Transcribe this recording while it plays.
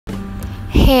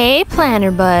Hey planner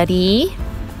buddy.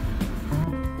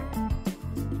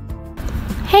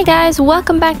 Hey guys,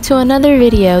 welcome back to another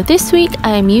video. This week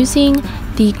I am using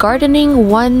the Gardening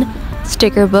 1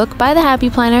 sticker book by the Happy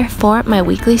Planner for my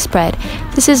weekly spread.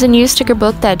 This is a new sticker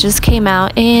book that just came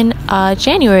out in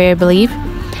January, I believe,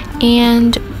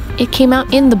 and it came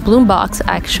out in the bloom box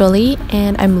actually,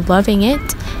 and I'm loving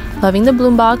it. Loving the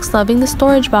bloom box, loving the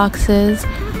storage boxes.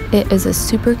 It is a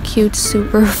super cute,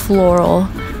 super floral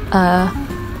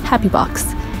happy box.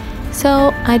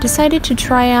 So I decided to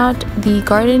try out the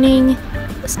gardening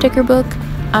sticker book.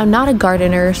 I'm not a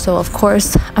gardener, so of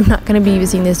course I'm not going to be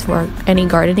using this for any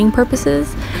gardening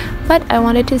purposes, but I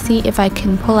wanted to see if I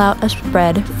can pull out a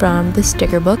spread from the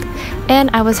sticker book, and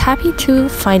I was happy to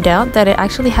find out that it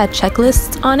actually had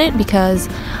checklists on it because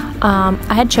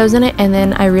I had chosen it and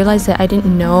then I realized that I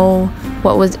didn't know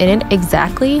what was in it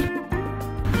exactly.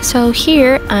 So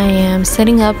here I am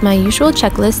setting up my usual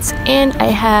checklists, and I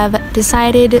have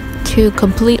decided to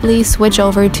completely switch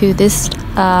over to this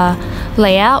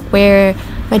layout where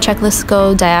my checklists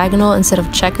go diagonal instead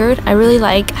of checkered. I really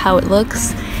like how it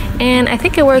looks, and I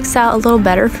think it works out a little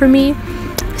better for me.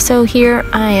 So here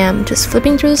I am just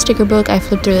flipping through the sticker book. I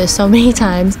flipped through this so many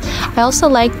times. I also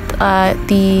like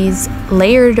these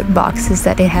layered boxes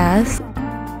that it has.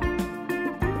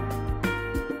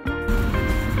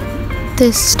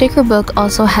 This sticker book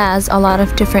also has a lot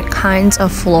of different kinds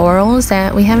of florals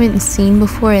that we haven't seen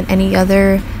before in any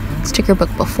other sticker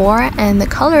book before, and the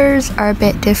colors are a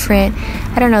bit different.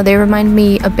 I don't know, they remind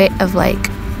me a bit of like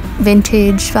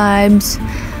vintage vibes,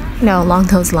 you know, along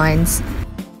those lines.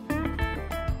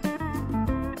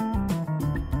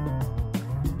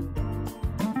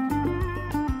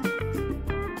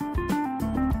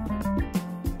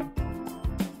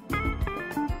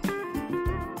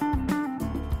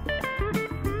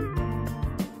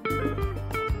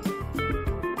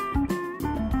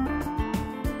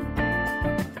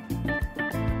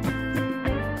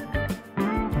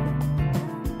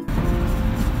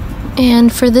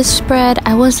 And for this spread,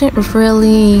 I wasn't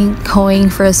really going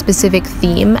for a specific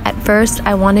theme. At first,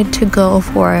 I wanted to go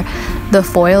for the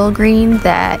foil green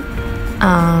that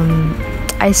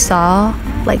I saw,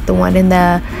 like the one in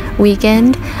the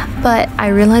weekend, but I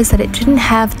realized that it didn't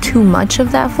have too much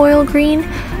of that foil green,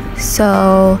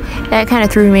 so that kind of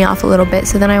threw me off a little bit.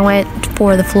 So then I went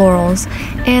for the florals,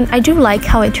 and I do like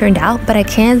how it turned out, but I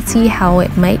can see how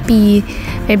it might be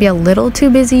maybe a little too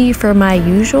busy for my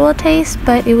usual taste,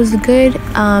 but it was a good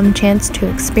chance to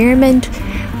experiment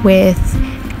with,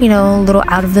 you know, a little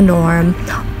out of the norm.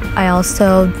 I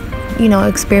also, you know,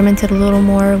 experimented a little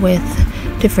more with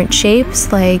different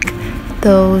shapes, like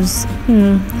those,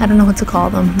 I don't know what to call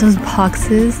them, those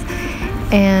boxes,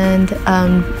 and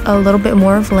a little bit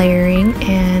more of layering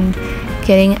and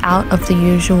getting out of the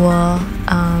usual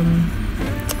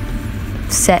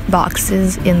set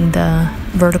boxes in the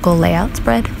vertical layout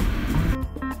spread.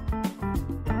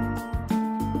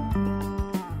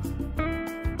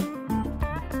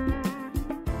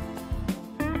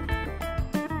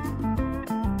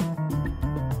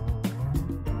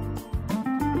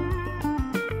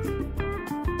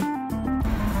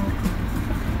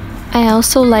 I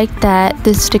also like that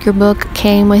this sticker book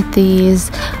came with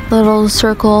these little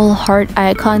circle heart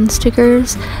icon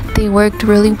stickers. They worked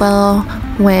really well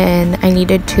when I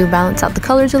needed to balance out the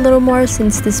colors a little more,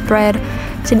 since the spread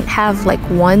didn't have like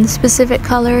one specific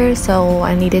color, so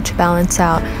I needed to balance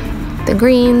out the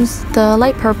greens, the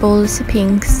light purples, the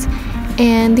pinks,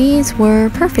 and these were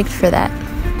perfect for that.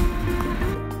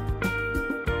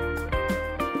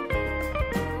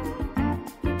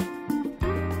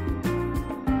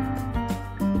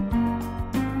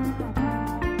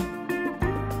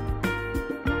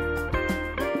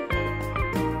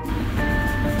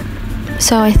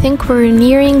 So I think we're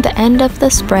nearing the end of the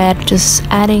spread, just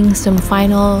adding some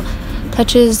final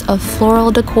touches of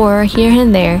floral decor here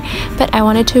and there. But I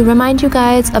wanted to remind you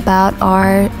guys about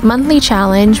our monthly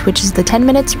challenge, which is the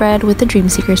 10-minute spread with the Dream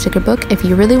Seeker sticker book. If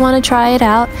you really want to try it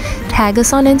out, tag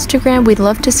us on Instagram. We'd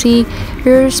love to see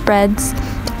your spreads.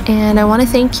 And I want to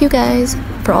thank you guys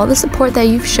for all the support that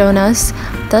you've shown us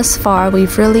thus far.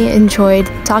 We've really enjoyed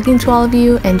talking to all of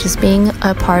you and just being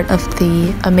a part of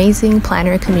the amazing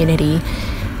planner community.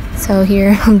 So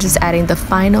here I'm just adding the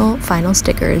final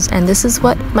stickers, and this is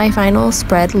what my final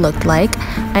spread looked like.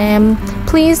 I am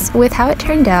pleased with how it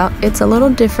turned out. It's a little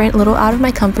different, a little out of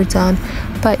my comfort zone,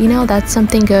 but you know, that's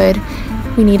something good.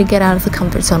 We need to get out of the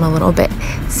comfort zone a little bit.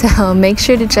 So make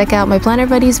sure to check out my Planner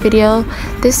Buddies video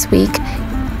this week,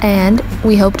 and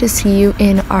we hope to see you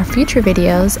in our future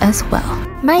videos as well.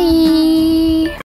 Bye!